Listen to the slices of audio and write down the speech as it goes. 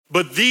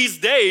But these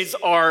days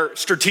are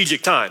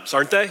strategic times,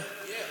 aren't they?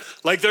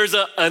 Like there's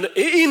an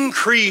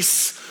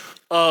increase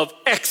of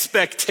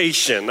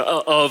expectation,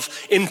 of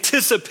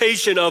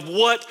anticipation of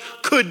what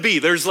could be.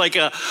 There's like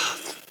a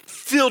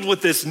filled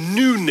with this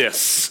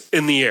newness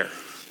in the air.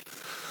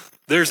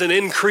 There's an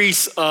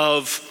increase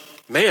of,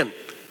 man,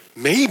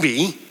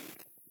 maybe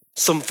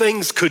some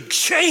things could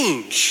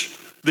change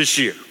this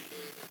year.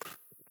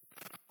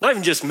 Not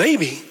even just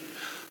maybe.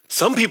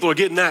 Some people are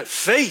getting that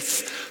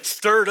faith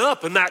stirred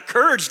up and that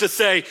courage to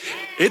say,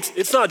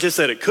 it's not just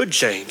that it could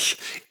change,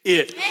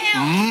 it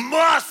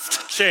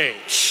must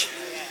change.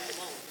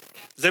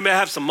 Does anybody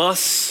have some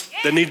musts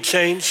that need to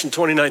change in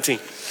 2019?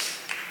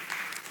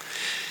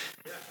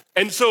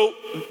 And so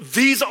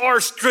these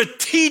are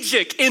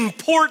strategic,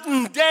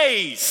 important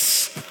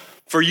days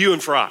for you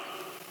and for I.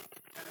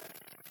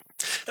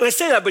 And I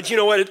say that, but you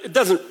know what? It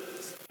doesn't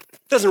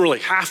really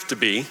have to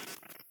be.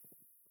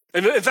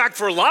 And in fact,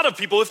 for a lot of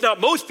people, if not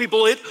most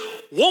people, it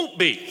won't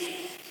be.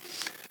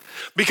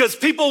 Because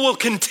people will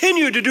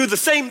continue to do the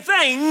same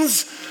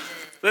things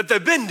that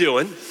they've been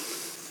doing.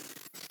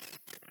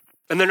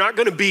 And they're not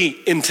going to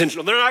be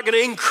intentional. They're not going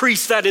to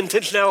increase that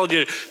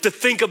intentionality to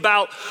think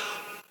about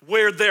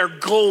where they're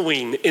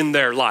going in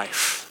their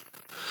life.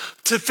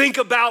 To think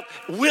about,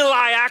 will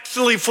I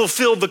actually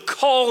fulfill the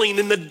calling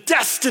and the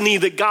destiny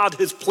that God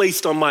has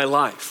placed on my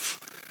life?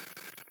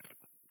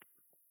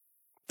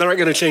 They're not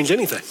going to change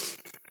anything.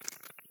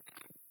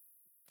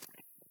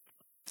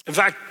 In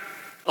fact,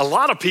 a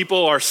lot of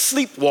people are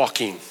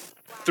sleepwalking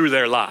through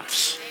their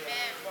lives.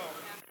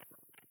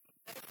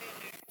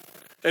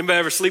 Anybody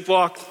ever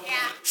sleepwalk? Yeah.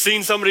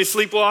 Seen somebody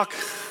sleepwalk?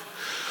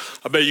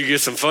 I bet you get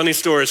some funny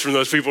stories from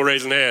those people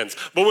raising hands.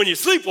 But when you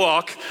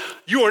sleepwalk,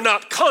 you are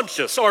not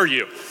conscious, are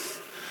you?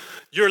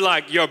 You're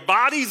like, your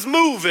body's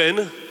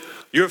moving,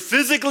 you're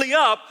physically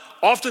up,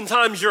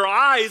 oftentimes your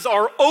eyes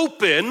are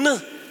open,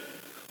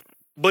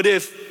 but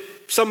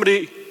if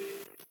somebody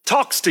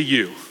talks to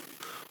you,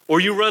 or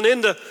you run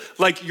into,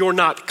 like, you're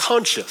not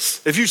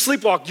conscious. If you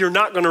sleepwalk, you're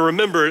not gonna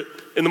remember it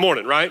in the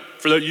morning, right?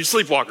 For you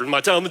sleepwalkers, am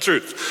I telling the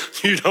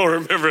truth? You don't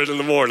remember it in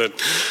the morning.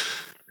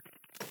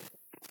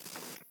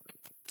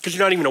 Because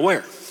you're not even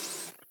aware.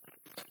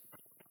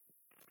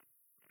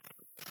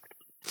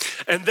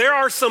 And there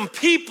are some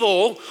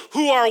people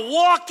who are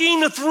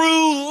walking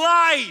through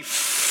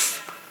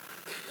life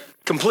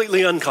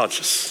completely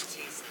unconscious,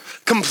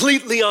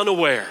 completely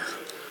unaware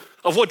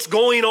of what's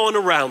going on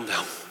around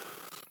them.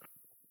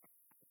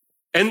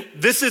 And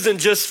this isn't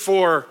just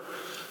for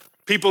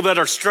people that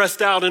are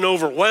stressed out and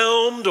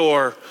overwhelmed,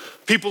 or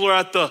people who are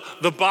at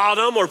the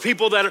bottom, or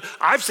people that are,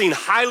 I've seen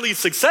highly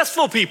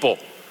successful people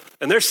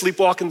and they're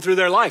sleepwalking through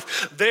their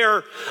life.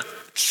 They're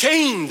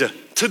chained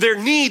to their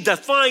need to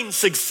find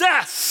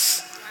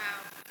success.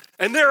 Wow.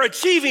 And they're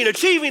achieving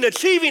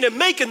and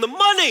making the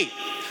money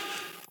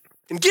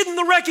and getting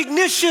the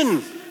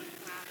recognition.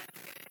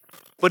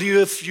 But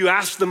if you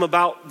ask them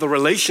about the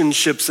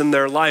relationships in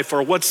their life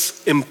or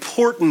what's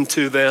important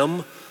to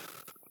them,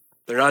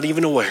 they're not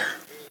even aware.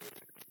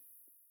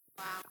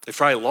 They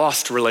probably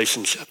lost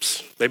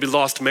relationships, maybe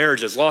lost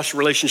marriages, lost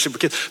relationship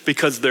with kids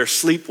because they're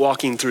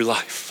sleepwalking through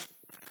life.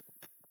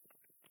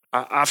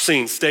 I've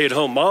seen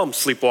stay-at-home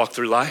moms sleepwalk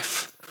through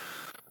life.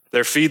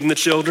 They're feeding the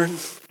children,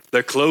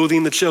 they're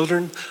clothing the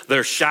children,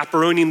 they're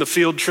chaperoning the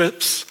field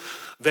trips,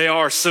 they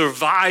are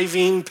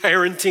surviving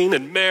parenting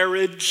and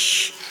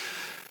marriage.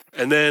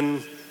 And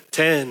then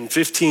 10,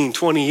 15,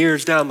 20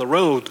 years down the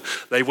road,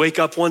 they wake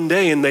up one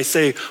day and they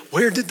say,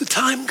 where did the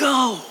time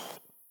go?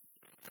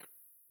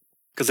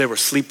 Because they were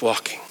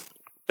sleepwalking.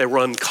 They were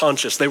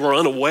unconscious. They were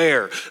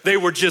unaware. They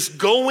were just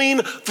going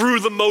through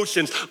the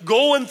motions,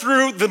 going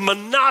through the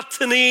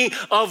monotony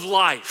of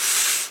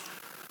life,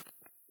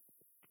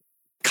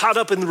 caught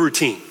up in the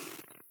routine.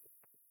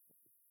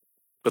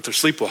 But they're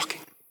sleepwalking.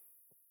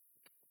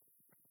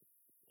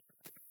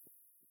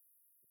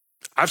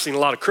 I've seen a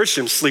lot of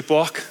Christians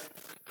sleepwalk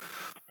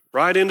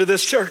right into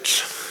this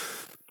church.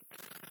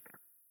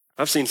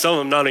 I've seen some of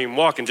them not even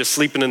walking, just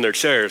sleeping in their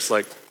chairs.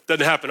 Like,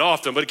 doesn't happen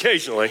often, but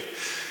occasionally.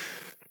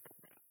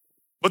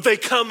 But they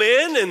come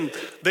in and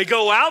they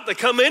go out, they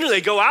come in and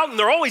they go out, and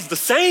they're always the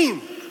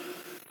same.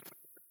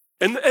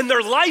 And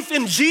their life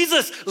in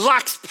Jesus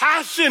lacks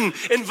passion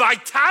and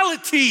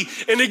vitality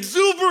and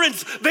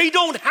exuberance. They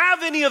don't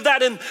have any of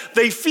that, and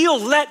they feel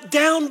let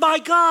down by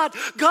God.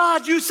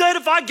 God, you said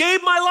if I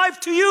gave my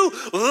life to you,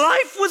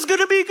 life was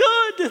gonna be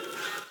good.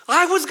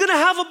 I was gonna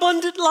have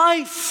abundant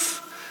life.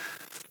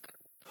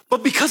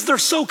 But because they're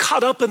so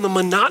caught up in the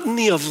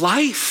monotony of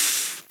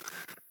life,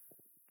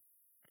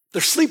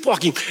 they're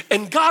sleepwalking,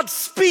 and God's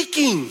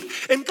speaking,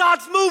 and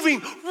God's moving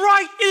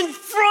right in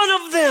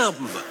front of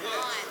them.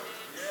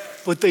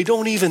 But they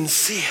don't even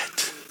see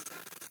it.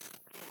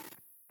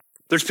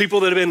 There's people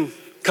that have been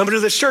coming to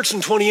this church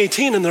in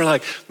 2018, and they're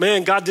like,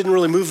 man, God didn't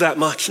really move that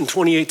much in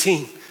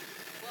 2018.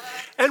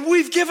 And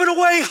we've given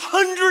away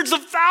hundreds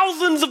of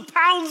thousands of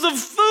pounds of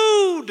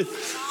food.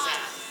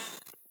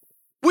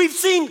 We've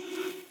seen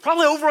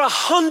probably over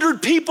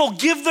 100 people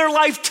give their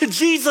life to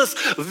Jesus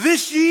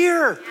this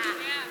year.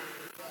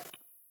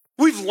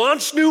 We've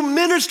launched new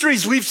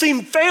ministries. We've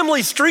seen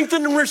families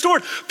strengthened and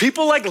restored.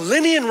 People like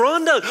Lenny and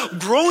Rhonda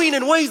growing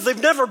in ways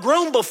they've never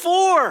grown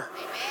before.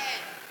 Amen.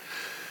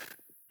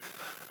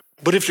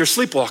 But if you're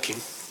sleepwalking,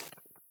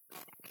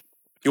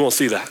 you won't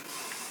see that.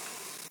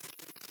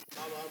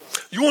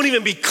 You won't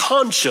even be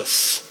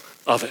conscious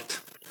of it.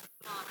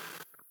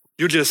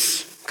 You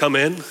just come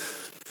in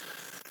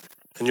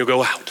and you'll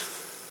go out.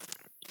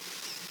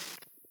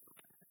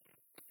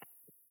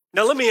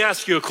 Now, let me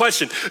ask you a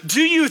question.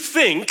 Do you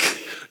think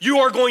you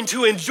are going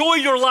to enjoy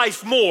your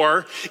life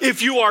more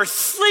if you are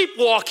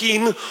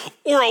sleepwalking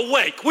or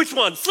awake? Which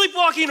one,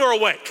 sleepwalking or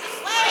awake?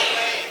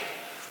 Awake.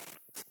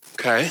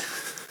 Okay.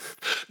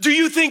 Do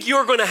you think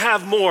you're going to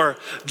have more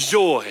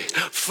joy,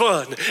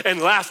 fun,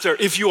 and laughter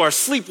if you are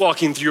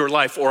sleepwalking through your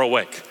life or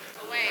awake?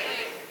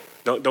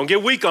 Awake. Don't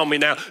get weak on me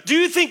now. Do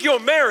you think your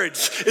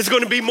marriage is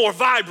going to be more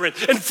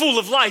vibrant and full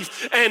of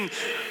life and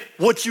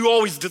what you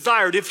always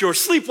desired if you're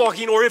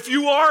sleepwalking or if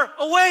you are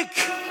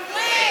awake?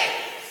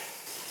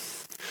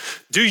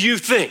 Do you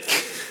think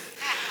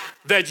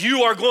that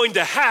you are going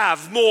to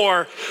have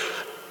more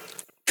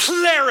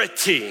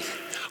clarity,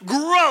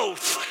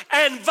 growth,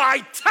 and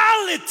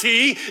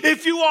vitality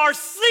if you are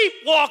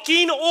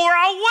sleepwalking or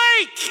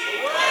awake?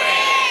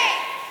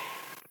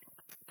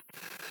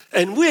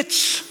 And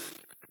which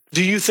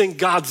do you think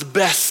God's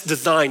best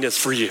design is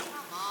for you?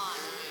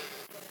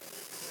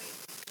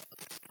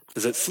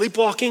 Is it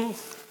sleepwalking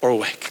or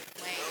awake?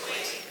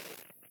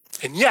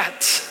 And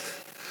yet,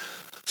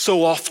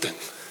 so often,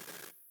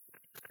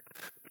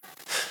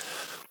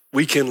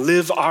 we can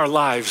live our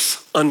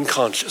lives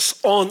unconscious,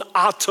 on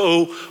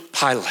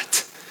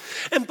autopilot.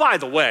 And by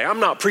the way, I'm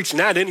not preaching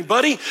at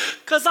anybody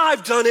because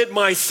I've done it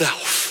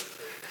myself.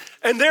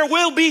 And there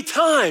will be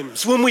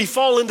times when we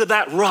fall into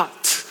that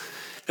rut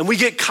and we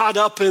get caught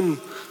up in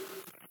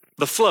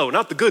the flow,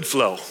 not the good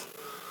flow,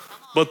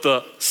 but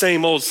the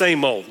same old,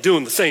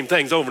 doing the same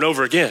things over and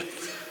over again.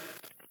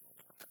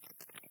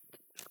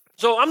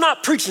 So I'm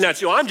not preaching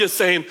at you. I'm just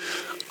saying,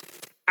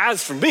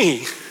 as for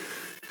me,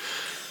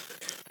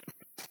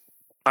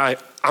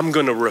 I'm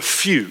going to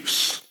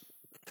refuse.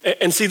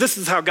 And see, this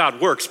is how God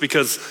works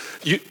because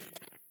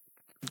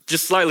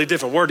just slightly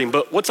different wording,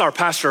 but what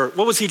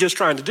was he just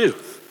trying to do?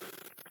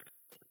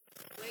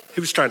 He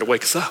was trying to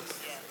wake us up.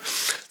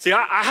 See,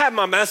 I had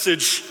my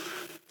message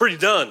pretty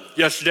done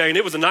yesterday, and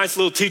it was a nice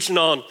little teaching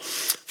on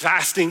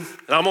fasting.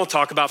 And I'm going to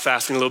talk about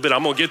fasting a little bit.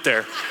 I'm going to get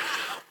there.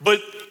 But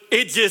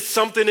it just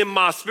something in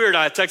my spirit.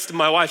 I texted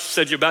my wife. She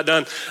said, "You're about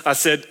done." I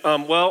said,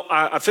 well,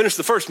 I finished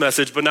the first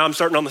message, but now I'm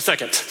starting on the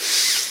second.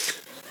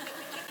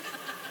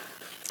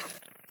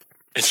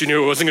 And she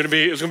knew it was going to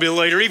be a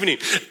later evening.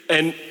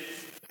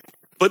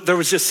 But there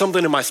was just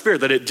something in my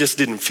spirit that it just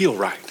didn't feel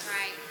right.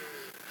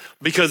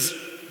 Because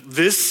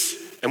this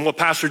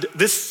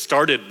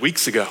started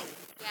weeks ago.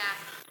 Yeah.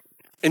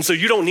 And so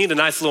you don't need a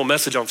nice little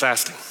message on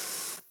fasting.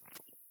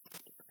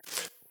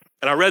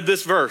 And I read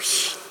this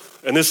verse,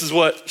 and this is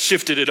what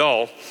shifted it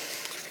all.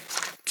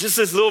 Just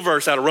this little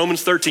verse out of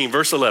Romans 13,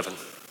 verse 11.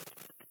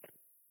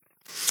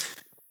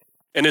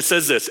 And it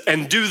says this,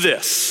 "And do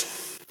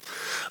this,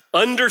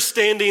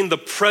 understanding the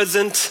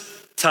present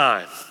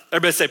time."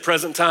 Everybody say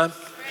present time.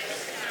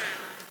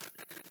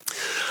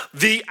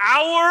 "The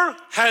hour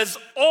has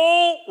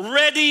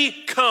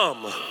already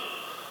come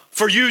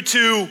for you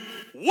to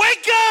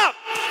wake up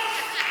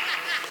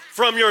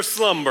from your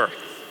slumber,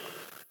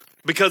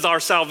 because our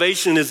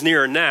salvation is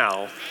nearer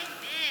now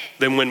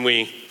than when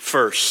we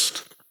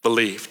first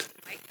believed."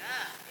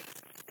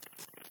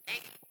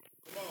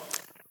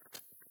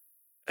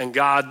 And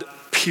God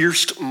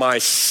pierced my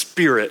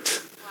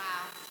spirit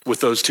with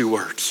those two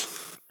words.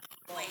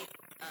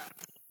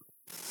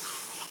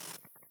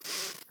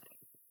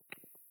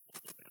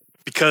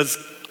 Because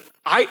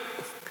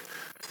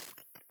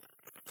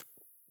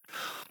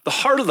the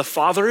heart of the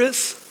Father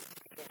is,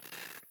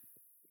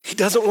 he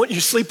doesn't want you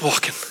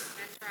sleepwalking.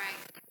 That's right.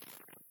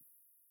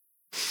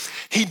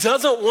 He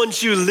doesn't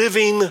want you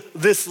living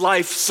this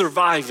life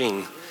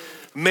surviving,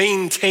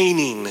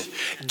 maintaining,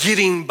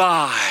 getting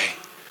by,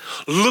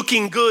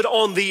 looking good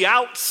on the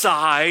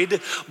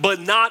outside, but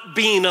not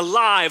being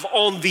alive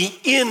on the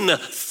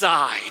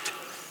inside.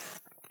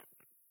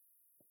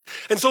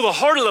 And so the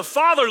heart of the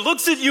Father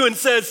looks at you and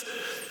says,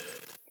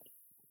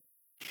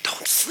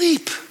 don't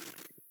sleep.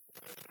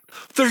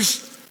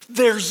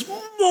 There's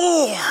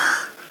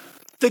more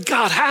that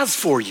God has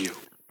for you.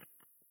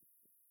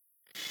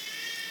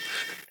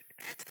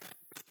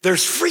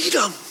 There's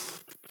freedom.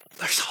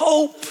 There's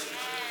hope.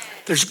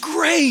 There's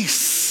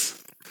grace.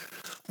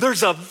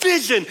 There's a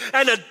vision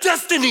and a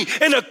destiny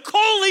and a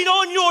calling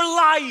on your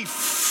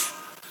life.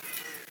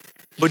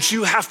 But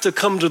you have to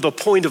come to the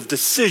point of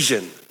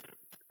decision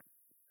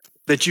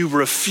that you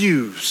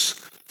refuse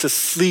to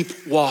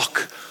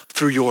sleepwalk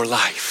through your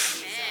life.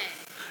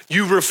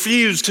 You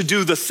refuse to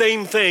do the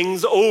same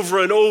things over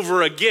and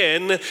over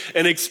again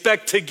and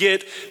expect to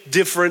get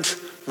different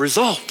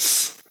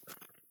results.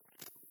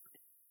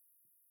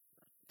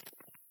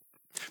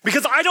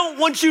 Because I don't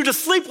want you to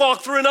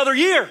sleepwalk through another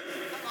year.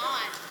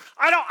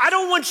 I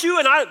don't want you,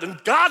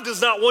 and God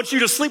does not want you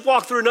to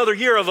sleepwalk through another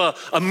year of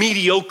a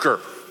mediocre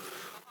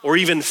or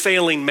even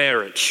failing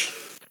marriage.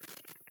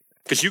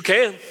 Because you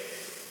can.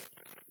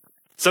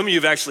 Some of you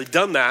have actually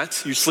done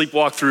that. You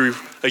sleepwalk through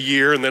a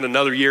year and then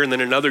another year and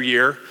then another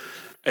year,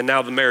 and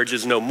now the marriage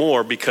is no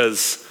more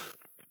because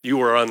you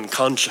were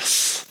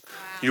unconscious.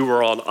 You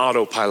were on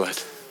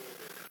autopilot.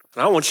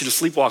 And I don't want you to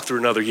sleepwalk through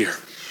another year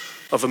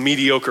of a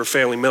mediocre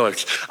failing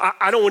marriage.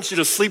 I don't want you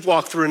to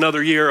sleepwalk through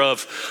another year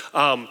of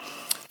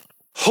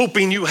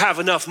hoping you have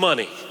enough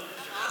money,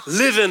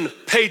 living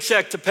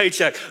paycheck to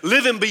paycheck,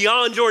 living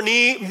beyond your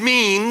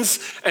means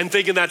and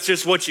thinking that's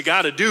just what you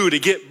got to do to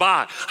get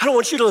by. I don't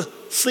want you to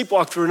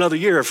sleepwalk through another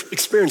year of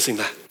experiencing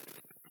that.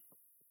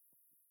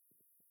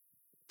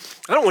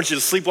 I don't want you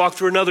to sleepwalk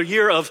through another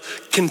year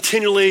of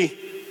continually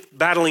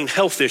battling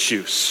health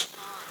issues,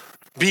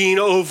 being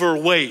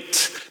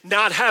overweight,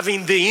 not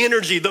having the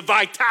energy, the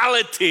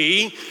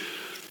vitality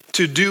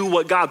to do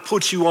what God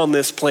put you on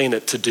this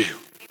planet to do.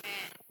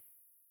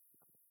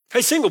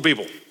 Hey, single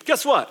people,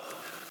 guess what?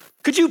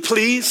 Could you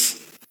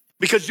please,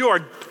 because you are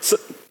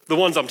the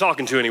ones I'm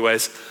talking to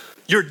anyways,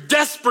 you're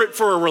desperate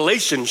for a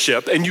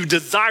relationship and you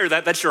desire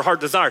that, that's your heart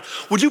desire.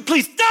 Would you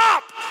please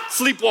stop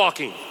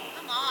sleepwalking?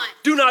 Come on.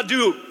 Do not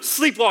do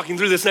sleepwalking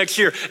through this next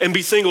year and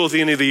be single at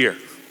the end of the year.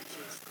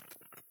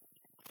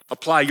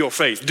 Apply your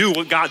faith. Do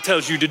what God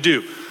tells you to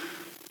do.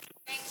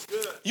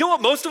 You know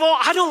what, most of all,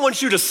 I don't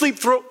want you to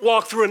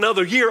sleepwalk through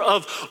another year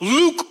of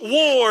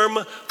lukewarm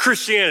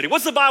Christianity.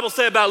 What's the Bible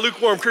say about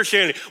lukewarm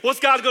Christianity? What's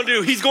God going to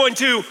do? He's going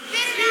to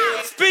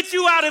spit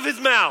you out of his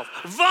mouth,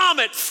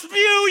 vomit, spew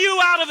you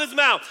out of his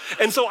mouth.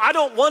 And so I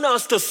don't want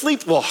us to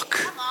sleepwalk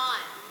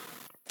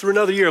through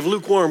another year of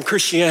lukewarm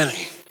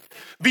Christianity,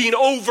 being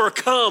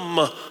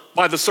overcome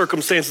by the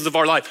circumstances of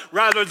our life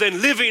rather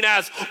than living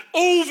as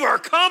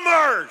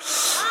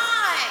overcomers.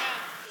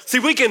 See,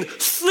 we can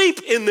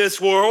sleep in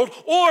this world,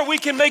 or we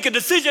can make a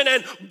decision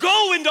and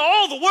go into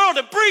all the world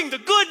and bring the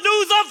good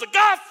news of the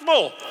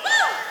gospel.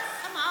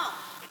 Come on.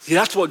 See,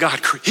 that's what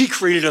God created. He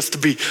created us to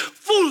be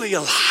fully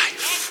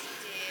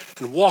alive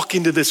and walk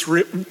into this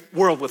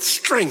world with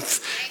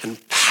strength and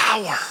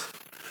power.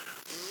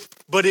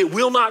 But it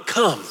will not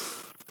come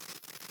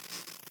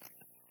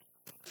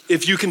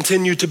if you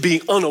continue to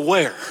be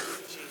unaware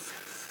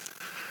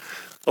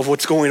of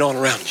what's going on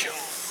around you.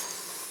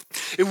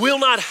 It will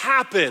not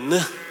happen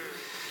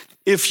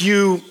if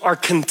you are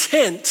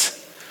content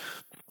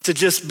to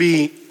just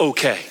be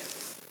okay.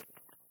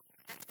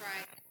 That's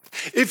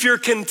right. If you're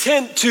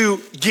content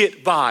to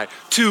get by,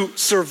 to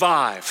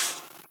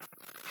survive,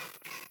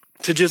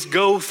 to just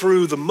go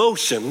through the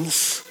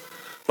motions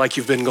like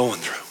you've been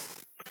going through.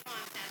 Come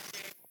on,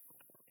 Pastor.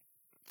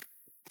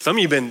 Some of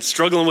you have been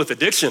struggling with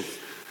addiction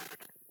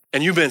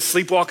and you've been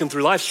sleepwalking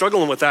through life,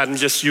 struggling with that, and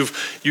just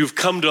you've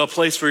come to a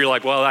place where you're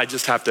like, well, I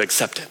just have to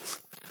accept it.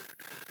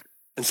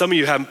 And some of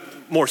you have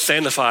more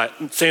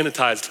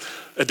sanitized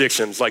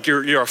addictions, like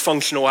you're a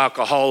functional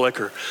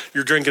alcoholic or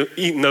you're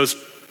eating those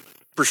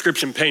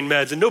prescription pain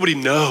meds and nobody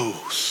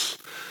knows.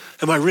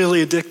 Am I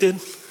really addicted?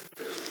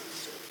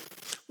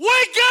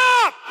 Wake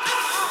up!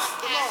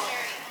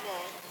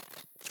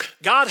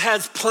 God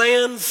has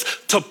plans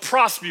to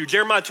prosper you.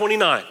 Jeremiah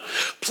 29.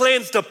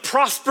 Plans to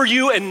prosper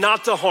you and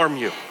not to harm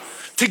you.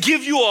 To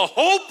give you a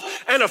hope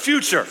and a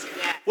future.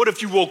 What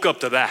if you woke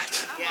up to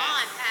that? Come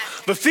on,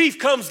 Pastor. The thief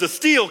comes to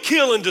steal,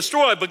 kill, and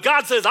destroy, but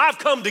God says, I've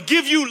come to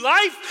give you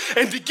life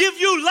and to give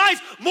you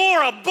life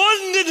more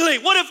abundantly.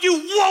 What if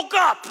you woke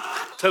up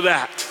to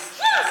that?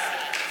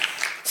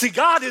 See,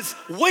 God is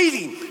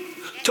waiting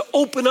to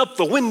open up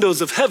the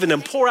windows of heaven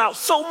and pour out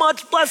so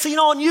much blessing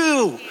on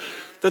you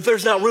that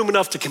there's not room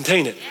enough to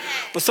contain it.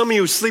 But some of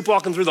you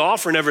sleepwalking through the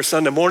offering every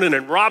Sunday morning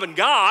and robbing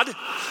God,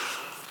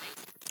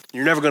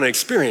 you're never going to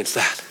experience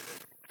that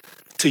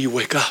until you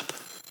wake up.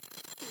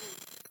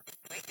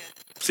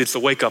 See, it's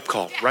the wake-up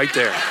call right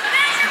there.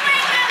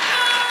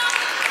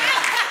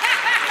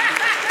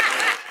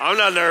 I'm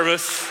not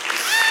nervous.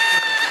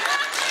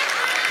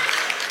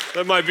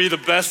 That might be the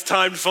best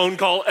timed phone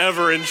call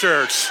ever in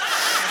church.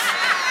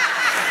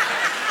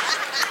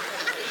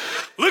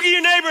 Look at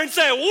your neighbor and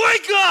say,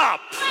 wake up!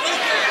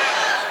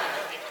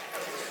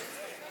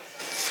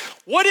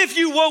 What if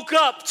you woke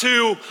up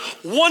to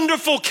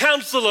wonderful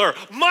counselor,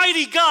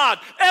 mighty God,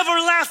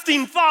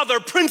 everlasting Father,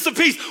 Prince of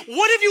Peace?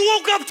 What if you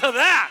woke up to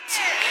that?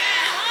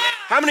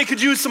 How many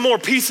could use some more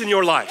peace in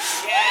your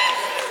life?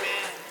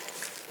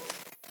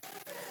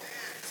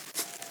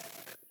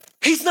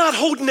 He's not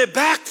holding it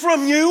back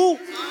from you.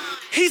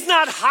 He's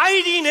not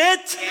hiding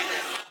it.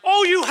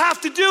 All you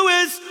have to do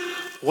is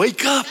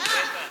wake up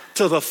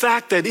to the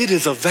fact that it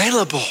is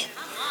available,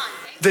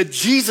 that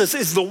Jesus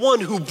is the one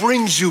who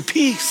brings you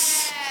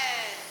peace.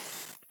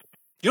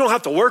 You don't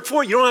have to work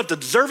for it. You don't have to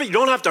deserve it. You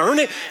don't have to earn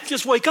it.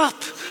 Just wake up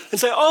and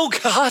say, oh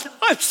God,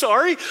 I'm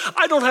sorry.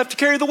 I don't have to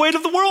carry the weight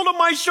of the world on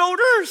my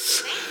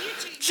shoulders.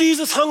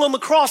 Jesus hung on the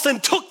cross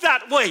and took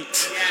that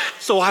weight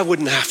so I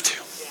wouldn't have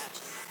to.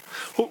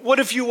 What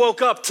if you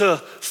woke up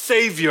to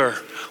Savior,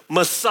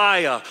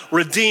 Messiah,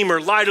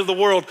 Redeemer, Light of the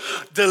world,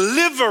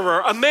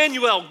 Deliverer,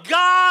 Emmanuel,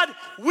 God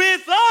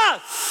with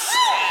us.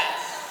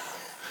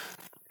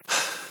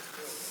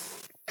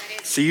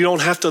 See, you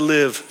don't have to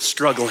live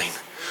struggling.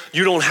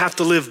 You don't have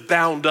to live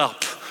bound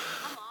up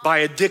by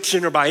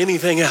addiction or by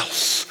anything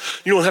else.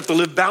 You don't have to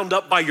live bound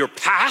up by your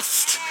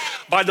past,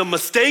 by the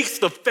mistakes,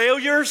 the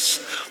failures,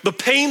 the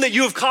pain that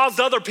you have caused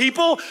other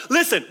people.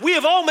 Listen, we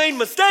have all made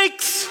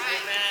mistakes.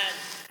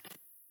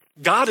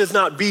 God is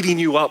not beating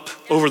you up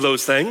over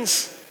those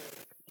things.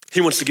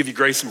 He wants to give you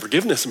grace and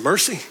forgiveness and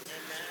mercy.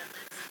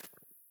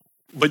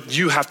 But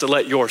you have to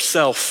let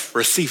yourself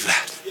receive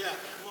that.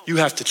 You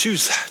have to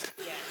choose that.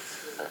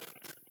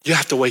 You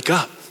have to wake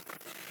up.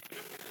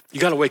 You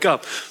got to wake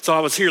up. So I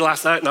was here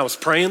last night and I was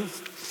praying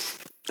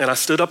and I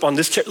stood up on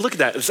this chair. Look at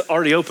that, it's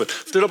already open.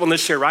 Stood up on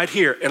this chair right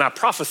here and I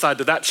prophesied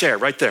to that chair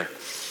right there.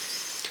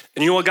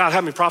 And you know what God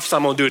had me prophesy?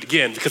 I'm gonna do it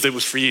again because it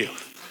was for you.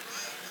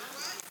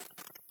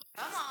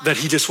 That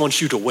he just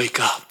wants you to wake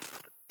up.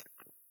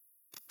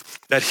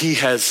 That he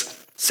has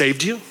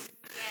saved you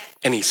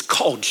and he's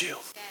called you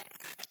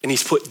and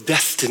he's put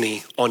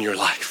destiny on your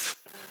life.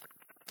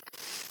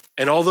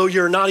 And although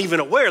you're not even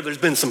aware, there's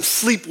been some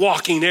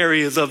sleepwalking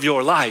areas of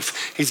your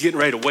life. He's getting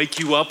ready to wake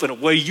you up in a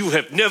way you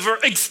have never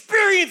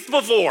experienced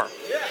before.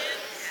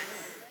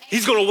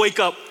 He's gonna wake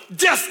up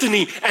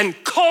destiny and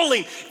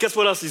calling. Guess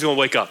what else he's gonna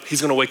wake up?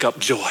 He's gonna wake up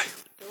joy.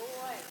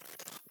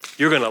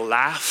 You're gonna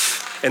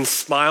laugh and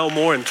smile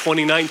more in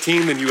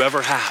 2019 than you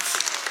ever have.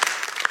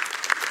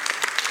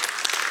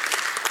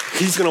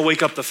 He's gonna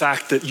wake up the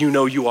fact that you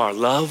know you are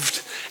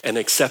loved and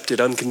accepted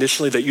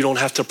unconditionally, that you don't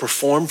have to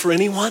perform for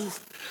anyone.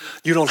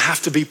 You don't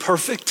have to be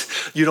perfect.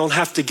 You don't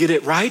have to get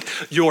it right.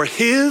 You're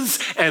his,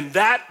 and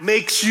that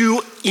makes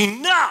you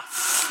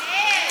enough.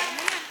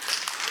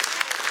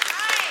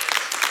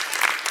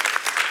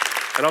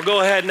 And I'll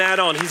go ahead and add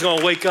on, he's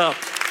gonna wake up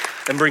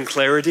and bring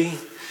clarity,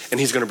 and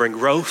he's gonna bring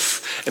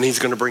growth, and he's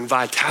gonna bring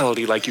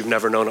vitality like you've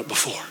never known it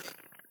before.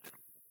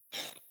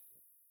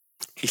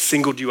 He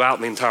singled you out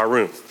in the entire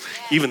room,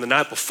 even the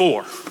night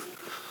before,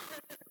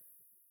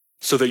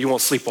 so that you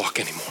won't sleepwalk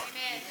anymore.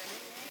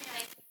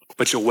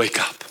 But you'll wake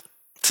up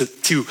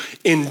to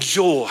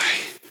enjoy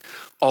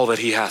all that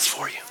he has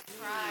for you.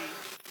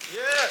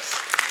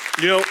 Yes.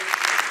 You know,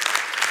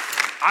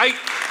 I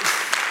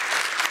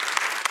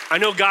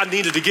know God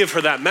needed to give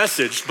her that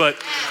message,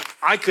 but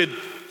I could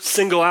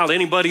single out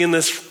anybody in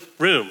this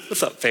room.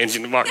 What's up,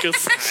 Fangie and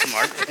Marcus?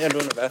 Mark, how you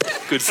doing,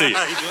 Beth? Good to see you.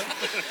 How you doing?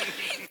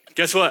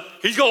 Guess what?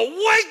 He's gonna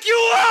wake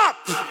you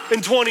up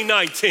in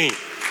 2019.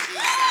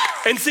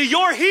 And see,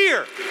 you're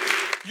here.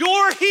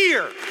 You're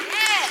here.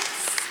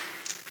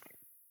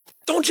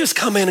 Don't just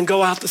come in and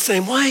go out the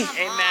same way.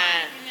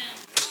 Amen.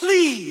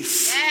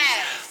 Please,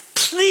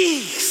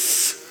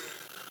 please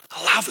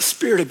allow the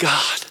Spirit of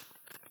God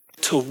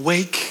to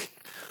wake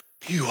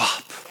you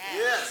up,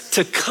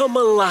 to come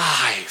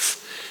alive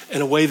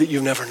in a way that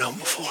you've never known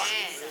before.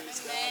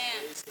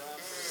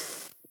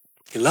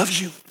 He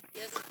loves you.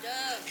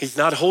 He's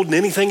not holding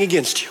anything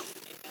against you.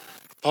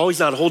 Paul, he's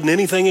not holding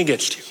anything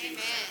against you.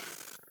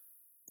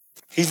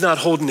 He's not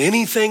holding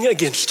anything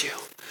against you.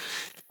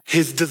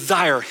 His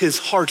desire, his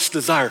heart's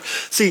desire.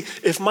 See,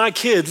 if my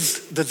kids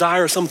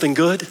desire something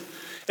good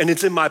and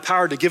it's in my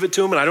power to give it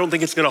to them and I don't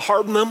think it's gonna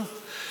harm them,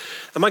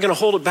 am I gonna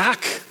hold it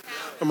back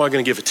or am I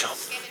gonna give it to them?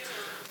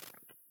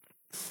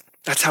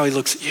 That's how he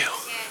looks at you.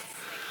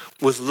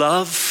 With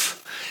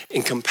love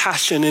and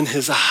compassion in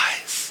his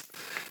eyes,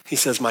 he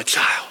says, my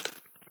child,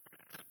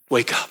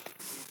 wake up.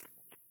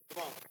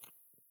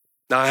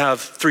 Now I have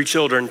 3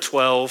 children,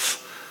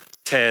 12,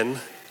 10,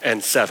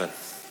 and 7.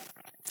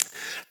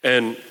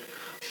 And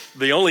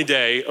the only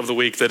day of the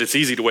week that it's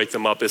easy to wake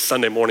them up is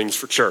Sunday mornings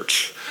for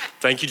church.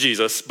 Thank you,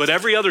 Jesus. But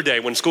every other day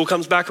when school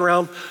comes back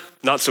around,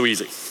 not so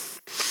easy.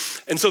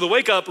 And so the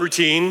wake up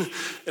routine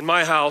in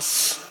my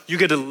house, you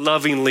get a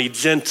lovingly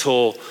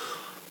gentle,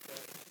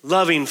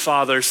 loving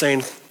father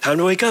saying, time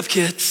to wake up,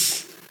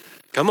 kids.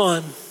 Come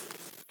on.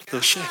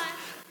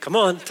 Come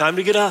on, time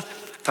to get up,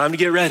 time to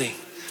get ready.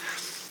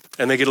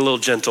 And they get a little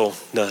gentle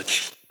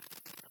nudge.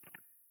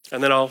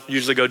 And then I'll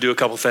usually go do a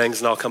couple things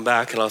and I'll come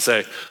back and I'll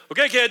say,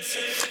 okay, kids,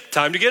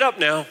 time to get up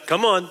now.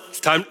 Come on, it's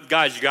time.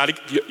 Guys, you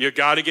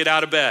gotta get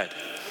out of bed.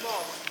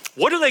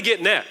 What do they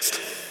get next?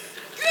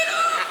 Get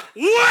up!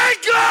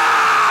 Wake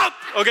up!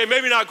 Okay,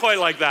 maybe not quite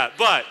like that,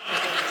 but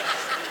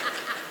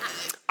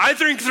I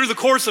think through the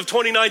course of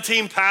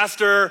 2019,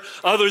 Pastor,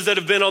 others that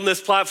have been on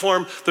this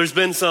platform, there's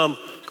been some,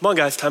 come on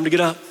guys, time to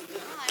get up.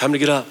 Time to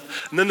get up.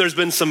 And then there's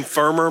been some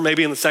firmer,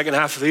 maybe in the second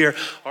half of the year.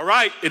 All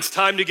right, it's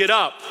time to get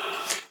up.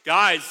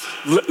 Guys,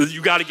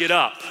 you got to get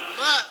up.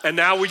 And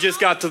now we just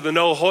got to the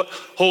no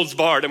holds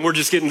barred, and we're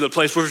just getting to the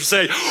place where we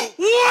say,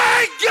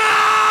 wake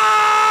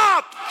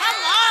up!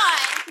 Come on.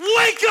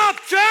 Wake up,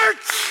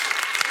 church!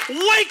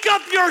 Wake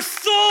up your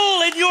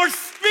soul and your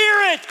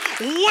spirit.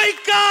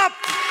 Wake up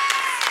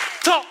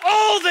to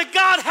all that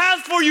God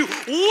has for you.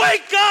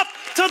 Wake up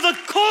to the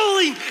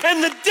calling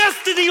and the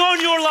destiny on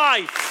your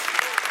life.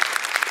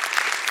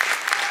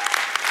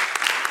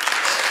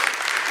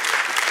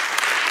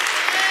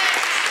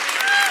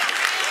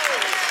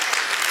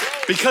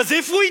 Because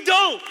if we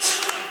don't,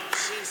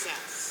 Jesus.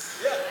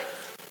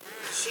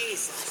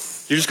 Jesus.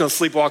 you're just gonna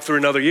sleepwalk through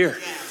another year.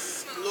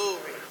 Yes.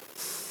 Glory.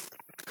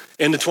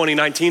 Into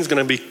 2019 is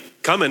gonna be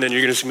coming and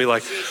you're just gonna be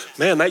like,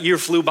 man, that year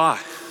flew by.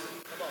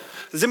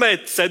 Has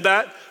anybody said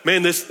that?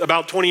 Man, this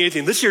about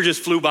 2018, this year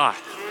just flew by.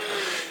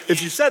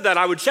 If you said that,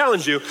 I would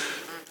challenge you,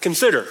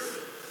 consider,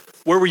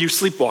 where were you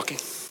sleepwalking?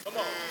 Come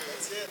on,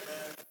 that's it,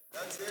 man.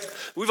 That's it.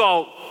 We've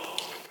all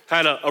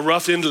had a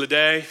rough end of the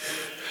day,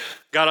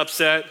 got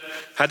upset,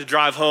 had to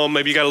drive home,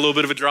 maybe you got a little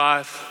bit of a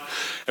drive,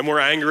 and we're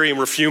angry and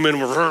we're fuming,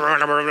 and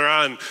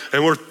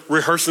we're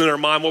rehearsing in our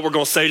mind what we're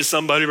gonna say to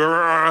somebody,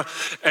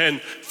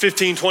 and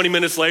 15, 20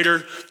 minutes later,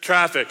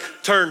 traffic,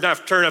 turn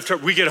after turn after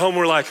turn. We get home,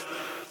 we're like,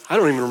 I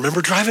don't even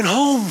remember driving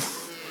home.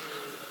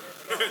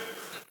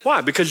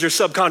 Why? Because your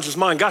subconscious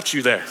mind got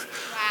you there.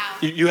 Wow.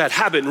 You had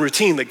habit and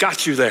routine that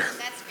got you there.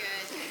 That's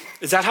good.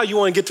 Is that how you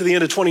want to get to the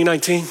end of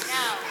 2019? No.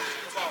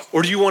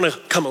 Or do you want to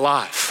come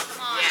alive?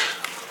 Come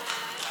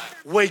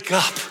on. Wake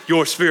up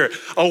your spirit.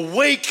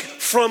 Awake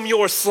from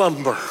your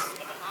slumber.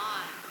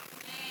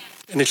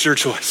 And it's your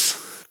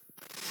choice.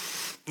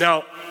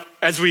 Now,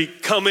 as we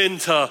come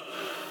into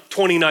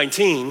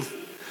 2019,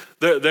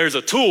 there's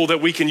a tool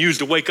that we can use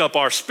to wake up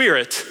our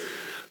spirit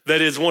that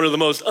is one of the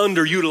most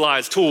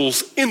underutilized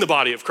tools in the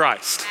body of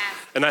Christ.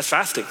 And that's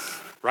fasting,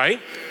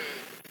 right?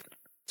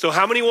 So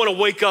how many want to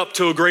wake up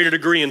to a greater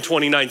degree in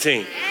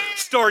 2019?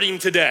 Starting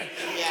today.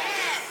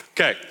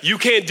 Okay, you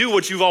can't do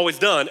what you've always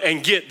done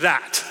and get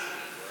that.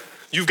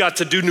 You've got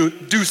to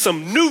do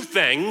some new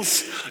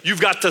things.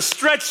 You've got to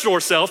stretch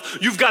yourself.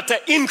 You've got to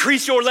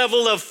increase your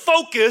level of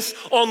focus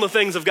on the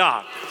things of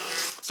God.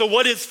 So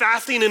what is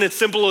fasting in its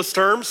simplest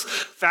terms?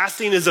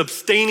 Fasting is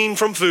abstaining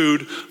from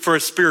food for a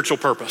spiritual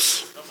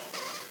purpose.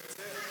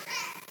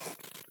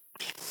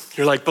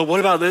 You're like, but what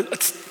about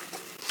this?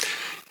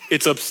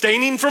 It's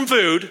abstaining from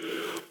food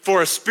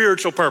for a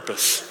spiritual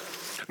purpose.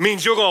 It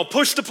means you're gonna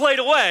push the plate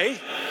away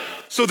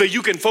so that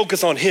you can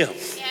focus on Him.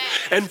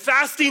 And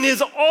fasting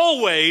is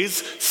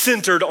always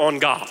centered on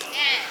God.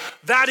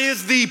 That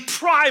is the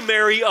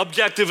primary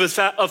objective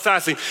of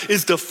fasting,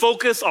 is to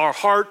focus our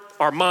heart,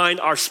 our mind,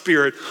 our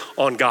spirit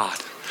on God.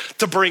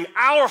 To bring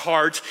our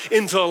heart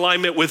into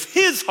alignment with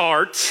His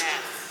heart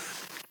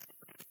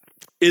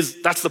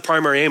that's the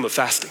primary aim of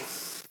fasting.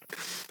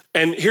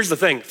 And here's the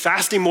thing,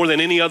 fasting more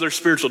than any other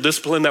spiritual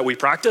discipline that we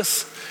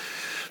practice,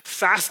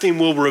 fasting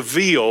will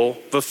reveal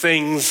the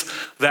things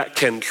that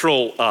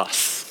control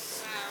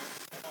us.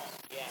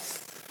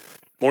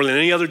 More than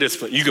any other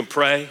discipline. You can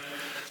pray,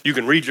 you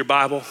can read your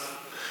Bible,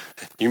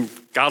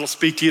 God will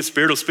speak to you,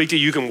 Spirit will speak to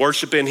you, you can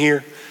worship in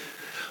here.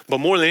 But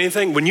more than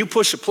anything, when you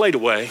push a plate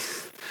away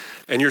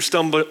and your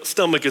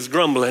stomach is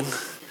grumbling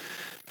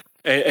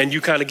and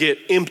you kind of get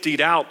emptied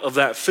out of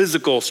that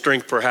physical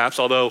strength perhaps,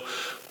 although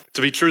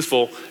to be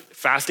truthful,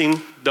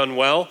 fasting done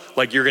well,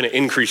 like you're gonna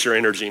increase your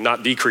energy,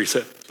 not decrease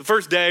it. The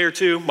first day or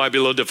two might be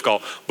a little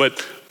difficult,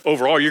 but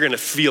overall you're gonna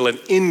feel an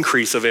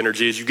increase of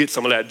energy as you get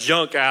some of that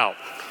junk out.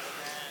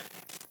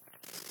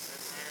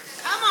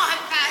 Come on,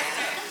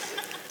 Pastor.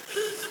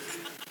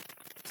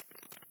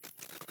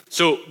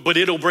 So, but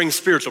it'll bring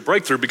spiritual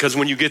breakthrough because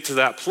when you get to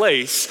that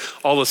place,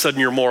 all of a sudden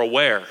you're more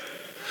aware.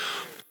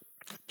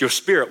 Your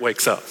spirit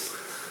wakes up.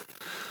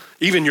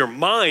 Even your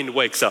mind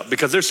wakes up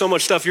because there's so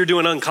much stuff you're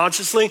doing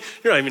unconsciously,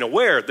 you're not even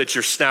aware that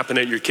you're snapping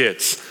at your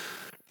kids.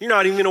 You're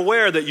not even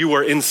aware that you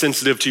were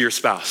insensitive to your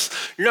spouse.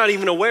 You're not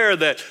even aware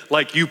that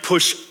like you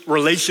push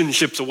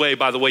relationships away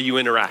by the way you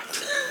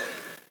interact.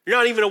 You're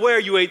not even aware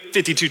you ate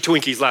 52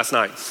 Twinkies last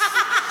night.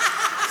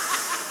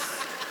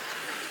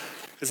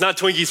 It's not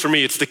Twinkies for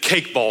me, it's the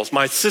cake balls.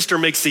 My sister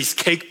makes these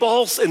cake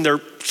balls and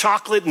they're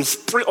chocolate and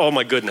oh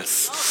my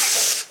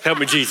goodness. Help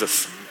me,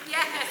 Jesus.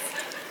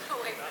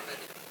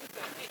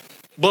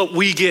 But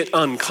we get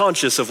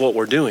unconscious of what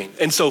we're doing.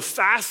 And so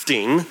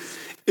fasting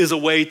is a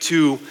way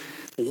to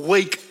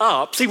wake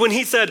up. See, when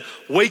he said,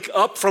 wake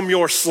up from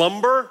your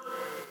slumber,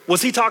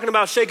 was he talking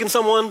about shaking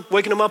someone,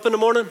 waking them up in the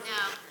morning? No.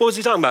 What was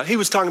he talking about? He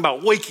was talking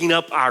about waking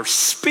up our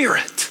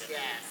spirit. Yes.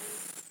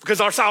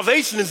 Because our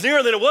salvation is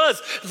nearer than it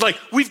was. It's like,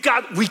 we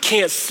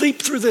can't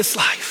sleep through this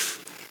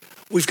life.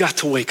 We've got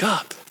to wake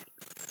up.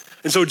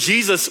 And so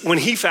Jesus, when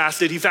he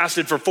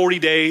fasted for 40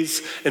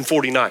 days and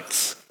 40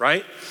 nights,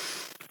 right?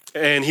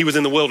 And he was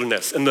in the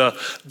wilderness and the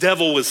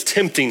devil was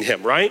tempting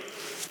him, right?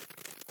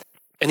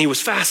 And he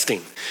was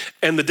fasting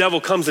and the devil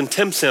comes and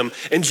tempts him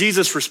and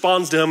Jesus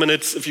responds to him and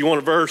it's, if you want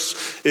a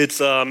verse, it's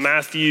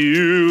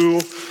Matthew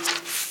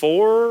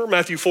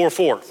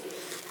 4:4.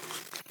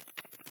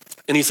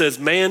 And he says,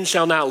 man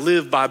shall not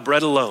live by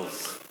bread alone,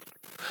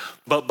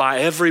 but by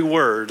every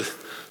word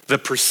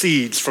that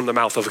proceeds from the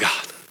mouth of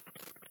God.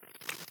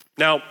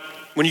 Now,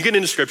 when you get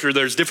into scripture,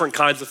 there's different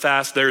kinds of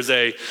fast. There's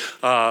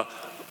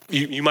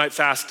you might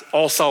fast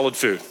all solid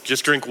food,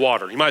 just drink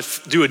water. You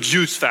might do a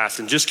juice fast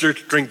and just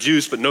drink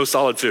juice, but no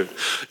solid food.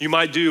 You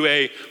might do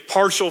a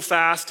partial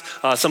fast,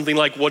 something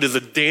like what is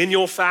a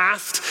Daniel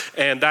fast,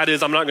 And that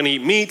is, I'm not gonna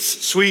eat meats,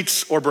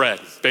 sweets, or bread,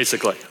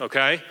 basically,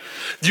 okay?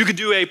 You could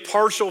do a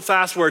partial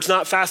fast where it's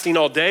not fasting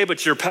all day,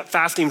 but you're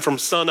fasting from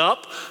sun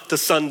up to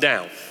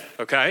sundown,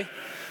 okay?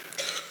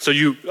 So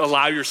you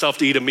allow yourself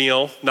to eat a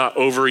meal, not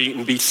overeat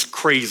and be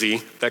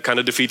crazy. That kind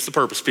of defeats the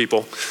purpose,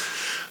 people.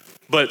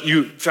 But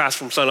you fast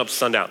from sun up to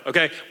sundown,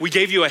 okay? We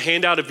gave you a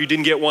handout if you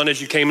didn't get one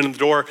as you came in the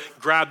door.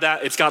 Grab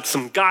that. It's got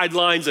some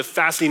guidelines. If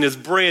fasting is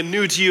brand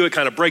new to you, it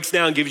kind of breaks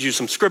down, gives you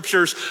some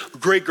scriptures.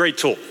 Great, great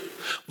tool.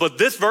 But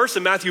this verse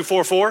in Matthew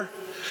 4:4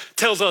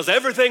 tells us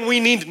everything we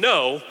need to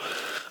know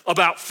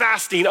about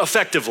fasting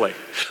effectively.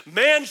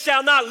 Man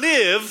shall not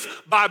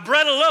live by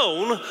bread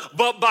alone,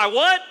 but by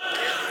what?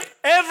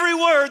 Every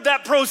word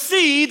that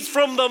proceeds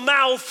from the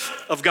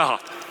mouth of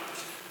God.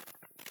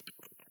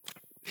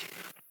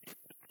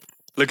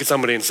 Look at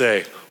somebody and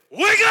say,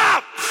 wake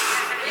up!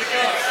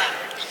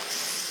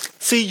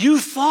 See, you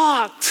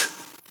thought,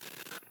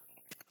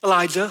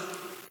 Elijah,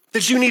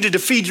 that you needed to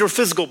feed your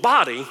physical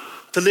body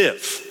to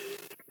live.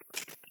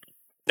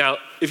 Now,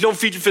 if you don't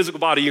feed your physical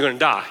body, you're gonna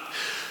die.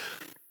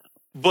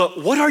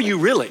 But what are you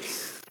really?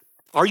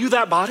 Are you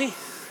that body?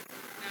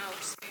 No,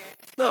 spirit.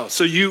 No,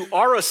 so you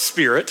are a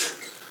spirit,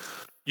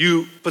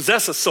 you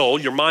possess a soul,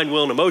 your mind,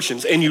 will, and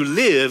emotions, and you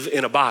live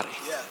in a body.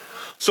 Yeah.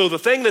 So the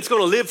thing that's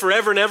gonna live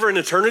forever and ever in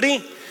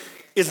eternity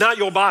is not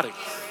your body,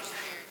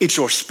 it's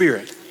your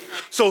spirit.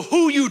 So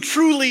who you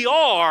truly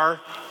are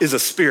is a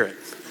spirit.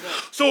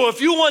 So if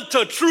you want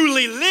to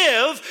truly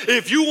live,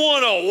 if you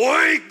wanna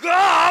wake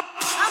up,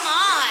 Come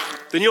on.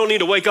 then you don't need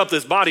to wake up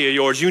this body of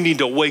yours, you need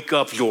to wake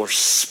up your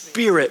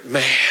spirit,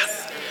 man,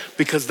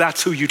 because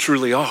that's who you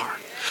truly are.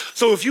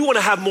 So if you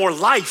wanna have more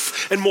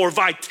life and more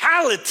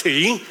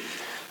vitality,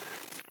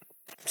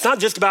 it's not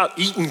just about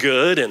eating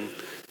good and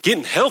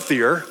getting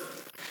healthier.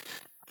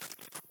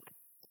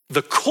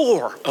 The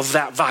core of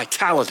that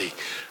vitality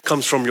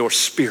comes from your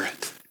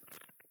spirit.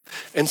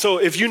 And so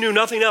if you knew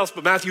nothing else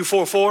but Matthew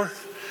 4:4,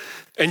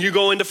 and you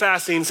go into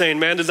fasting saying,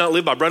 man does not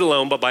live by bread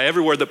alone, but by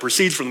every word that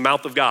proceeds from the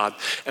mouth of God,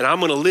 and I'm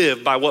gonna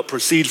live by what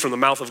proceeds from the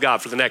mouth of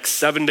God for the next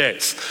 7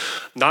 days,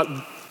 not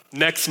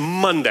next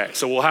Monday.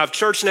 So we'll have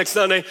church next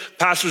Sunday.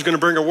 Pastor's gonna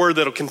bring a word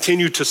that'll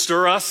continue to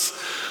stir us.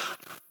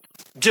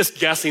 Just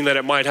guessing that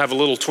it might have a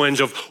little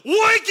twinge of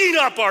waking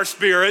up our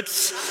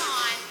spirits. Come on.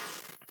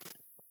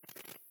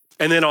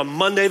 And then on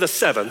Monday the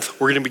 7th,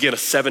 we're gonna begin a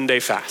 7-day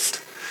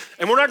fast.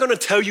 And we're not gonna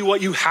tell you what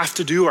you have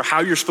to do or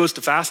how you're supposed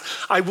to fast.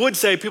 I would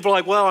say people are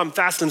like, well, I'm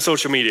fasting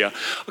social media.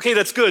 Okay,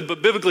 that's good,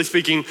 but biblically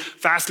speaking,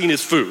 fasting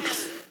is food,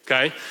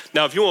 okay?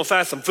 Now, if you wanna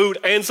fast some food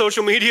and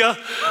social media,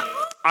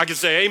 I can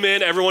say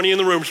amen, everyone in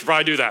the room should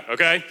probably do that,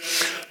 okay?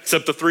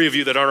 Except the 3 of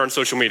you that aren't on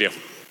social media.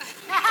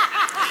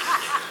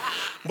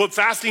 But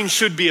fasting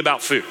should be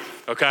about food,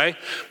 okay?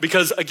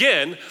 Because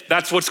again,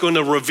 that's what's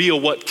gonna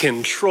reveal what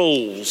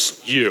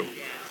controls you.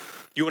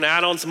 You wanna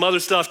add on some other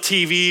stuff,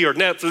 TV or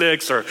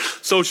Netflix or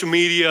social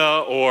media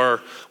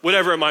or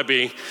whatever it might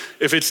be.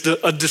 If it's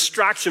a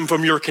distraction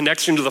from your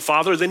connection to the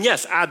Father, then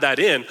yes, add that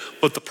in.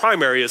 But the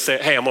primary is say,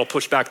 hey, I'm gonna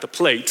push back the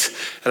plate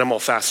and I'm gonna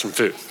fast some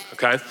food,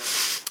 okay?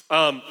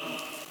 Let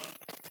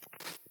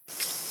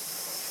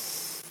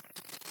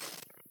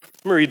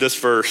me read this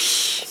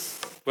verse.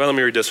 Well, let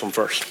me read this one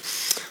first.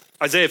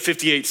 Isaiah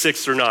 58,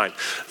 6-9.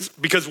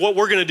 Because what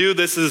we're gonna do,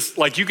 this is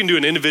like you can do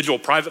an individual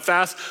private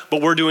fast,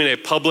 but we're doing a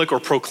public or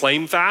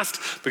proclaim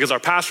fast because our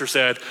pastor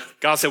said,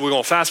 God said we're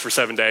gonna fast for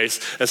 7 days,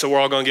 and so we're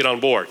all gonna get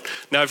on board.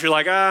 Now, if you're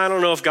like, I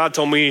don't know if God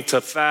told me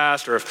to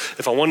fast or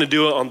if I want to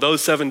do it on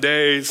those 7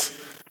 days,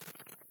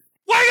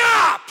 wake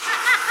up!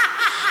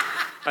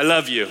 I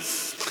love you. We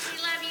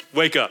love you.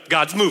 Wake up.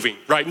 God's moving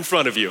right in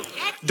front of you.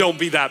 Don't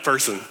be that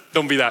person.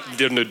 Don't be that. You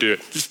didn't do it.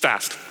 Just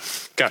fast.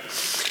 Okay.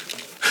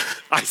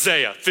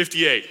 Isaiah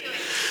 58.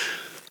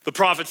 The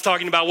prophet's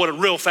talking about what a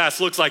real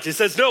fast looks like. He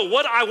says, no,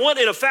 what I want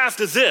in a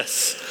fast is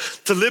this,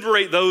 to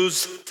liberate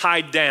those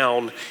tied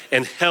down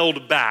and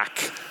held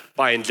back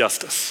by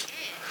injustice,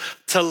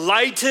 to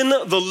lighten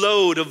the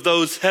load of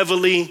those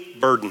heavily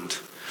burdened,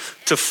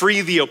 to free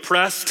the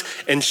oppressed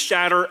and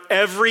shatter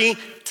every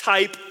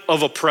type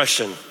of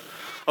oppression.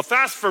 A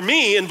fast for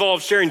me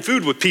involves sharing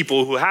food with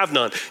people who have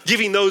none,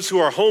 giving those who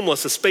are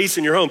homeless a space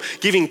in your home,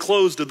 giving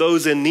clothes to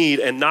those in need,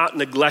 and not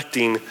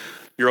neglecting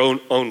your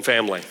own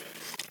family.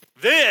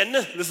 Then,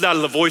 this is not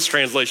in the Voice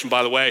translation,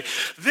 by the way,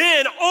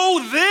 then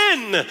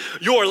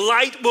your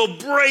light will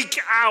break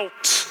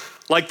out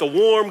like the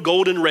warm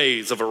golden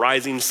rays of a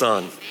rising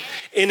sun.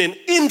 In an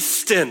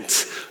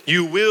instant,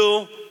 you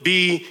will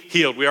be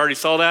healed. We already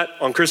saw that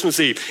on Christmas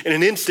Eve. In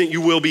an instant,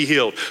 you will be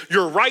healed.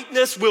 Your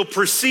rightness will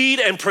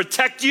precede and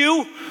protect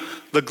you.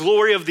 The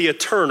glory of the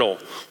eternal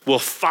will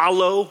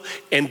follow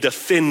and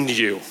defend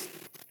you.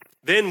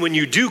 Then when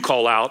you do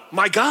call out,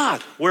 my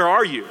God, where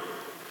are you?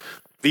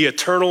 The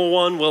eternal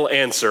one will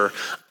answer,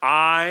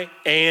 I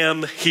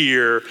am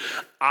here.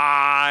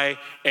 I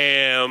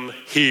am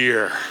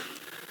here.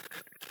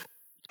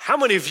 How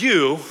many of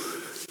you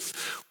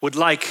would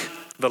like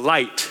the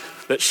light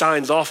that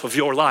shines off of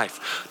your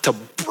life to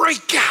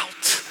break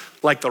out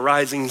like the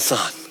rising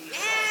sun?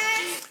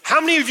 How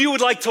many of you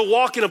would like to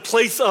walk in a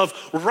place of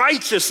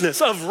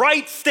righteousness, of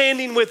right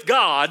standing with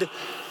God,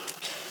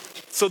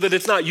 so that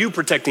it's not you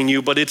protecting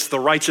you, but it's the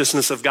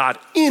righteousness of God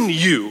in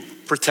you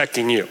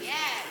protecting you?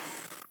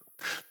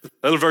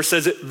 Another verse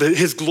says that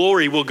his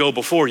glory will go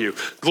before you.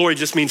 Glory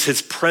just means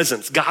his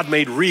presence, God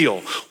made real.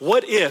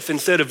 What if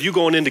instead of you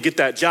going in to get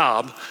that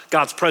job,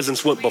 God's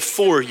presence went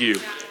before you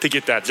to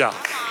get that job?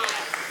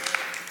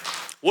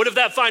 What if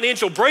that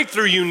financial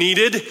breakthrough you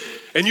needed,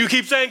 and you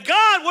keep saying,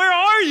 God, where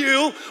are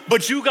you?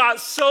 But you got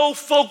so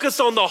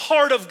focused on the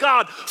heart of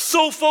God,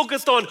 so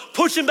focused on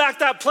pushing back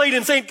that plate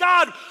and saying,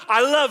 God,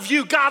 I love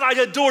you. God, I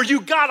adore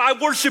you. God, I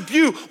worship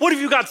you. What if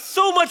you got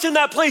so much in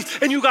that place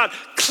and you got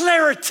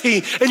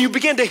clarity and you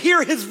began to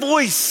hear his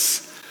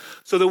voice?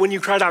 So that when you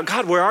cried out,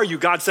 God, where are you?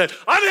 God said,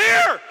 I'm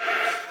here.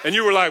 And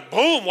you were like,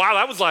 boom, wow,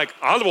 that was like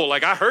audible.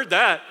 Like I heard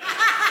that.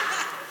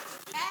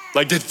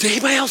 Like, did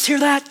anybody else hear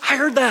that? I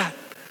heard that.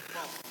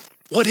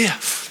 What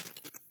if?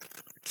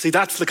 See,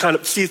 that's the kind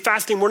of,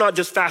 fasting, we're not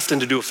just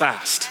fasting to do a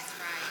fast.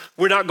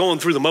 We're not going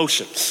through the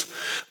motions.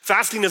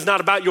 Fasting is not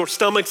about your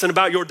stomachs and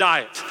about your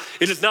diet.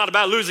 It is not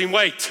about losing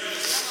weight.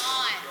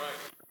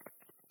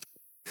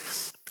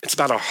 It's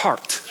about our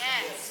heart.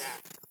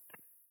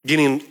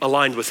 Getting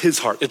aligned with his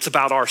heart. It's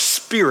about our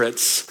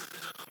spirits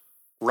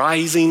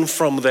rising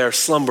from their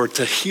slumber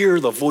to hear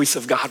the voice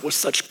of God with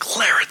such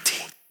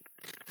clarity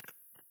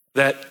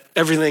that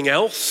everything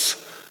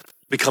else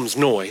becomes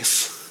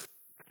noise.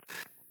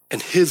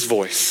 And his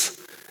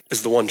voice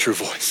is the one true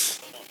voice.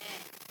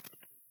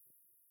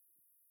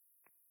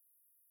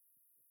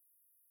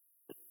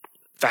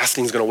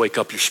 Fasting is going to wake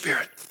up your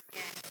spirit.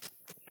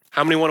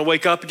 How many want to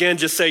wake up again?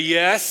 Just say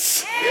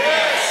yes.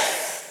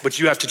 Yes. But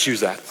you have to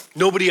choose that.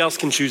 Nobody else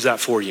can choose that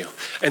for you.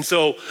 And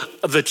so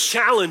the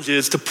challenge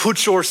is to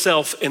put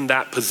yourself in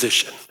that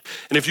position.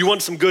 And if you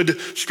want some good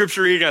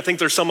scripture reading, I think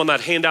there's some on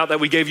that handout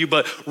that we gave you,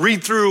 but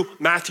read through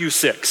Matthew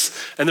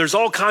 6. And there's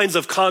all kinds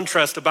of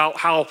contrast about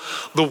how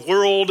the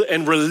world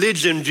and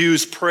religion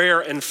views prayer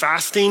and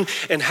fasting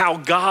and how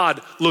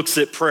God looks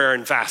at prayer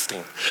and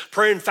fasting.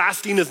 Prayer and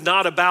fasting is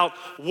not about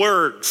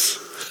words.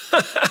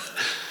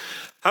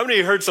 How many of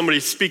you heard somebody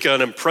speak an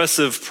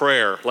impressive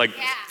prayer, like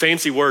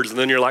fancy words, and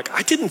then you're like,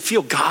 I didn't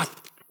feel God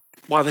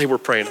while they were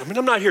praying. I mean,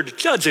 I'm not here to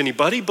judge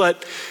anybody,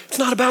 but it's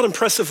not about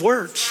impressive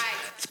words.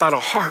 It's about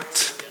our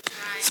heart.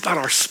 It's about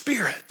our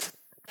spirit.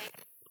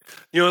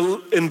 You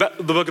know, in the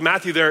book of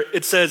Matthew there,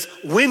 it says,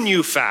 when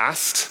you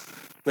fast,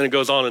 then it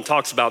goes on and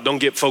talks about don't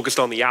get focused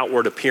on the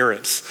outward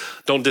appearance.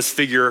 Don't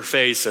disfigure your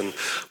face and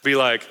be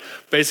like,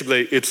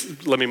 basically,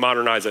 let me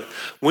modernize it.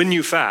 When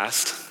you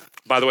fast,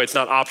 by the way, it's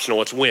not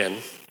optional, it's when.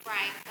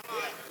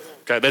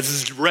 Okay, this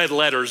is red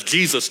letters,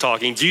 Jesus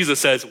talking. Jesus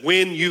says,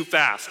 when you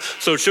fast.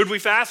 So should we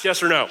fast,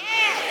 yes or no?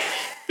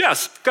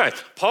 Yes, okay.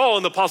 Paul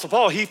and the Apostle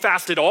Paul, he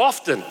fasted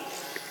often.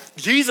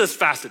 Jesus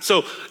fasted.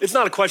 So it's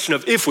not a question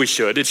of if we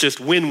should, it's just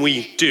when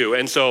we do.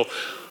 And so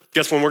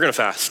guess when we're gonna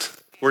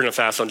fast? We're gonna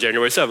fast on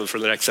January 7th for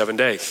the next 7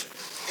 days.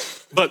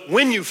 But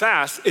when you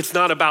fast, it's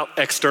not about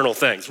external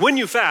things. When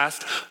you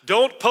fast,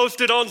 don't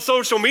post it on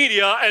social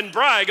media and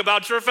brag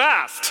about your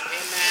fast.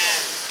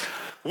 Amen.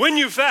 When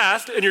you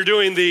fast, and you're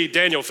doing the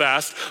Daniel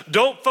fast,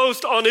 don't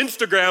post on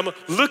Instagram,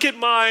 look at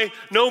my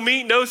no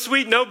meat, no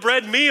sweet, no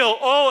bread meal.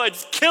 Oh,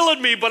 it's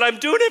killing me, but I'm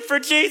doing it for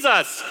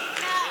Jesus.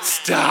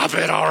 Stop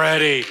it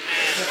already.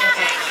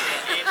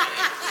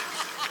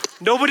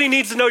 Nobody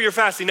needs to know you're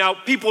fasting. Now,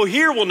 people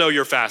here will know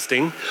you're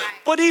fasting,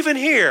 but even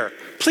here,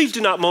 please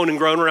do not moan and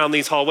groan around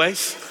these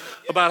hallways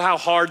about how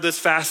hard this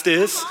fast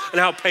is and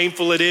how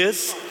painful it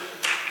is.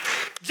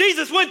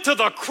 Jesus went to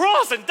the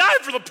cross and died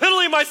for the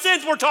penalty of my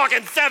sins. We're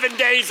talking 7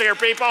 days here,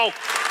 people.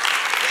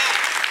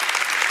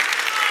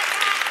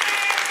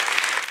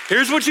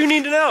 Here's what you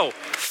need to know.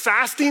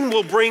 Fasting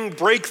will bring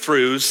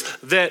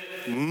breakthroughs that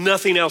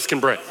nothing else can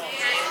bring.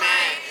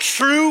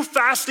 True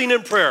fasting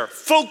and prayer,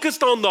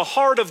 focused on the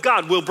heart of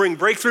God, will bring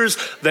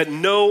breakthroughs that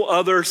no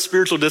other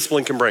spiritual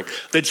discipline can bring,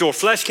 that your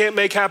flesh can't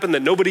make happen,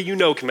 that nobody you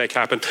know can make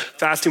happen.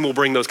 Fasting will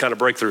bring those kind of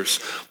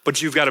breakthroughs,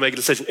 but you've got to make a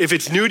decision. If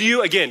it's new to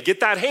you, again, get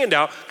that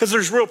handout because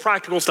there's real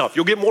practical stuff.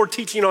 You'll get more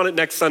teaching on it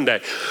next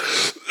Sunday.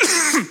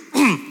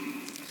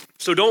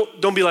 So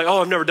don't be like,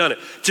 oh, I've never done it.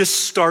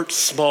 Just start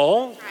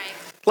small. Right.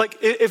 Like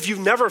if you've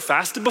never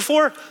fasted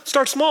before,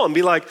 start small and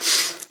be like,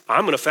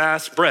 I'm gonna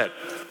fast bread.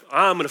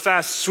 I'm gonna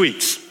fast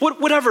sweets,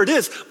 whatever it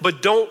is,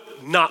 but don't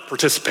not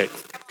participate,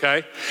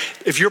 okay?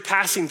 If you're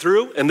passing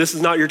through and this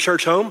is not your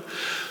church home,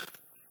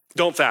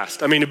 don't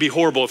fast. I mean, it'd be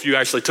horrible if you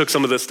actually took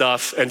some of this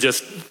stuff and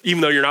just, even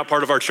though you're not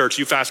part of our church,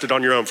 you fasted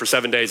on your own for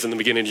 7 days in the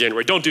beginning of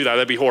January. Don't do that,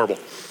 that'd be horrible.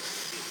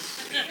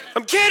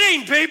 I'm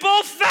kidding,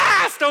 people,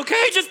 fast,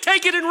 okay? Just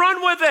take it and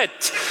run with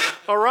it,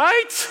 all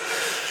right?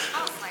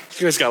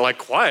 You guys got like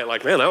quiet,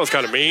 like, man, that was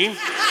kind of mean.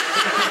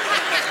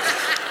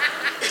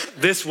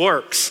 This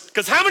works.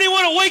 Because how many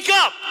want to wake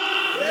up?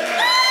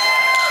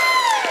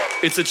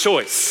 It's a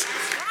choice.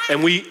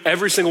 And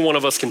every single one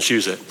of us can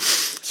choose it.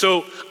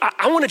 So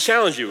I want to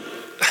challenge you.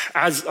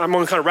 As I'm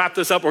going to kind of wrap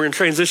this up, we're going to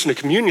transition to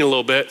communion a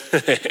little bit.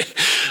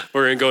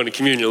 We're going to go into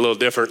communion a little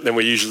different than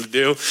we usually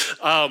do.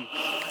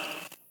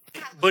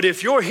 But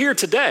if you're here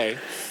today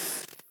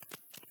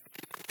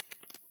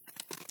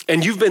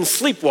and you've been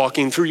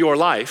sleepwalking through your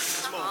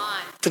life, Come on.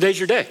 today's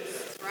your day.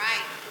 That's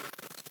right.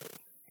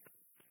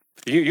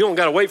 You don't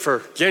got to wait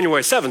for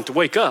January 7th to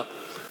wake up.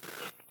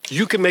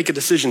 You can make a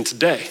decision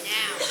today.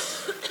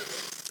 Now.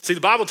 See,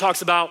 the Bible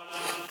talks about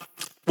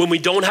when we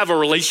don't have a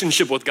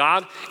relationship with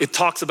God, it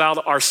talks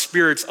about our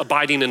spirits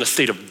abiding in a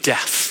state of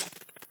death.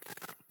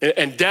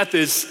 And death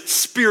is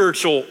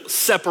spiritual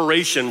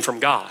separation from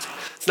God.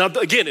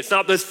 It's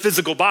not this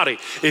physical body.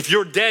 If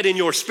you're dead in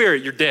your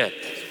spirit, you're dead.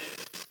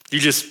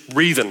 You're just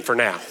breathing for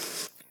now.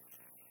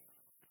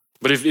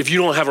 But if you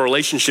don't have a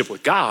relationship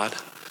with God,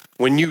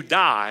 when you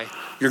die,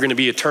 you're going to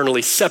be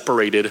eternally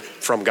separated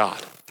from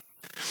God.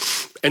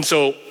 And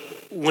so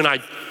when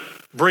I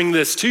bring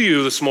this to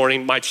you this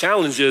morning, my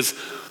challenge is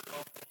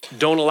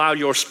don't allow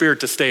your spirit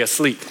to stay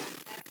asleep,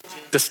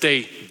 to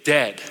stay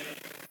dead.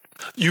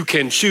 You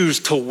can choose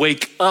to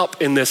wake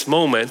up in this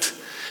moment.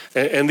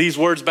 And these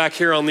words back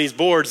here on these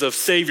boards of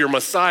Savior,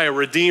 Messiah,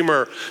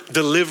 Redeemer,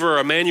 Deliverer,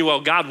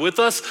 Emmanuel, God with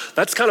us,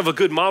 that's kind of a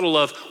good model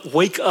of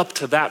wake up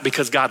to that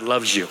because God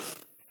loves you.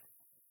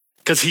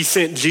 Because he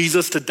sent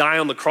Jesus to die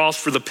on the cross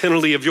for the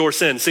penalty of your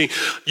sin. See,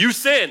 you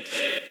sinned.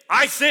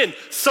 I sinned.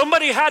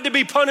 Somebody had to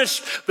be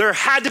punished. There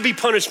had to be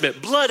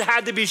punishment. Blood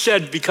had to be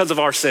shed because of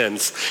our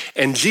sins.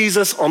 And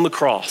Jesus on the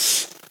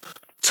cross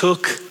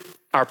took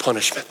our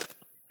punishment.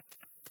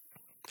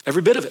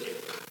 Every bit of it.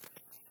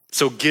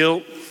 So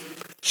guilt,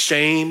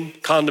 shame,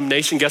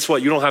 condemnation, guess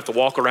what? You don't have to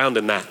walk around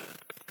in that.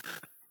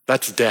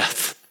 That's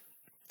death.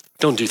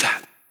 Don't do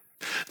that.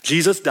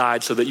 Jesus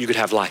died so that you could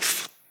have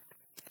life,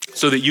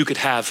 so that you could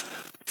have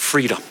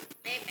freedom,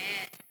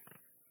 Amen.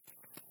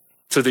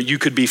 so that you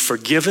could be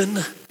forgiven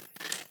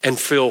and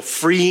feel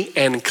free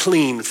and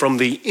clean from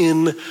the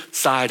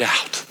inside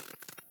out.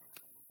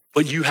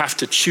 But you have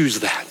to choose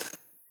that.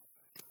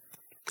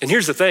 And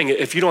here's the thing,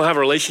 if you don't have a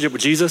relationship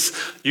with Jesus,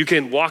 you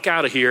can walk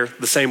out of here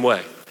the same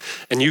way.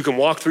 And you can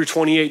walk through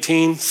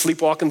 2018,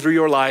 sleepwalking through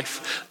your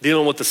life,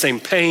 dealing with the same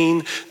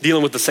pain,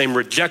 dealing with the same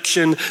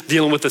rejection,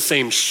 dealing with the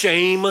same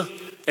shame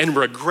and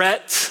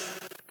regret.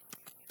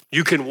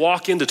 You can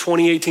walk into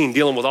 2018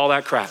 dealing with all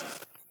that crap.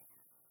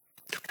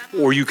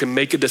 Or you can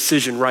make a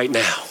decision right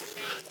now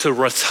to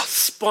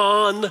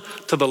respond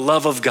to the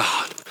love of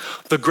God.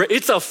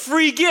 It's a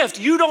free gift.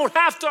 You don't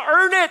have to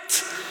earn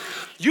it.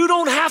 You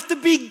don't have to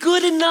be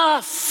good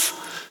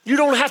enough. You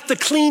don't have to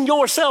clean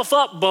yourself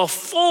up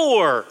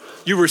before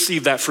you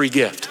receive that free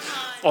gift.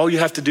 All you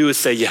have to do is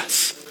say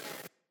yes.